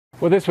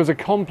Well, this was a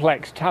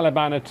complex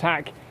Taliban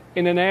attack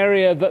in an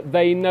area that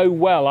they know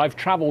well. I've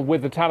travelled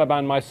with the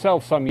Taliban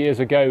myself some years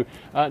ago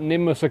near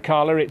Musa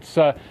Qala. It's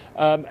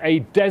a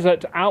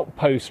desert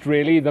outpost,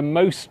 really, the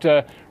most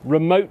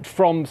remote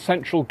from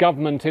central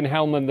government in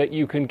Helmand that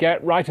you can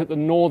get, right at the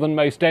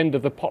northernmost end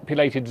of the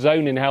populated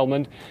zone in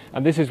Helmand.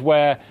 And this is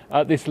where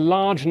this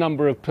large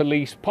number of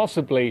police,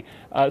 possibly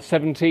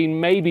 17,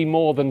 maybe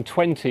more than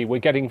 20, we're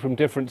getting from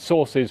different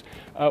sources,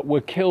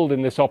 were killed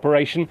in this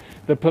operation.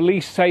 The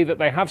police say that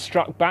they have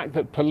struck back,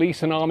 that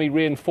police and army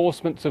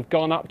reinforcements have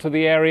gone up to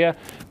the area.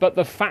 But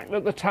the fact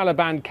that the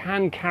Taliban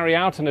can carry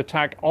out an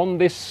attack on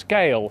this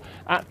scale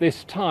at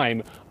this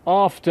time,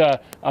 after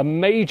a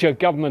major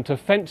government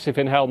offensive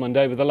in Helmand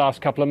over the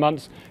last couple of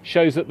months,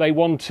 shows that they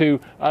want to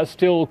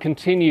still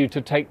continue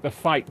to take the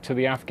fight to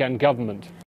the Afghan government.